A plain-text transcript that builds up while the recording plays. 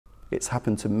It's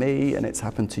happened to me and it's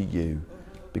happened to you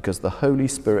because the Holy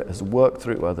Spirit has worked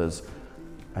through others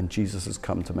and Jesus has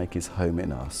come to make his home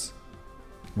in us.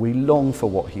 We long for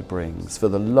what he brings, for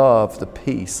the love, the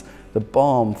peace, the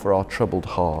balm for our troubled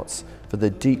hearts, for the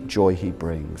deep joy he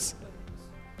brings.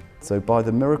 So by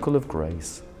the miracle of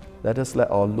grace, let us let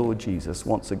our Lord Jesus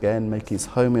once again make his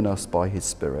home in us by his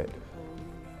Spirit,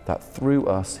 that through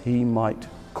us he might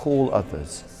call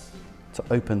others to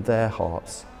open their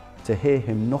hearts, to hear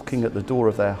him knocking at the door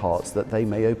of their hearts, that they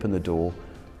may open the door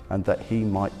and that he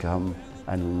might come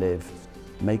and live,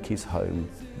 make his home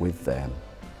with them.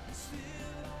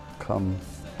 Come,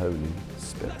 Holy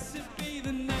Spirit.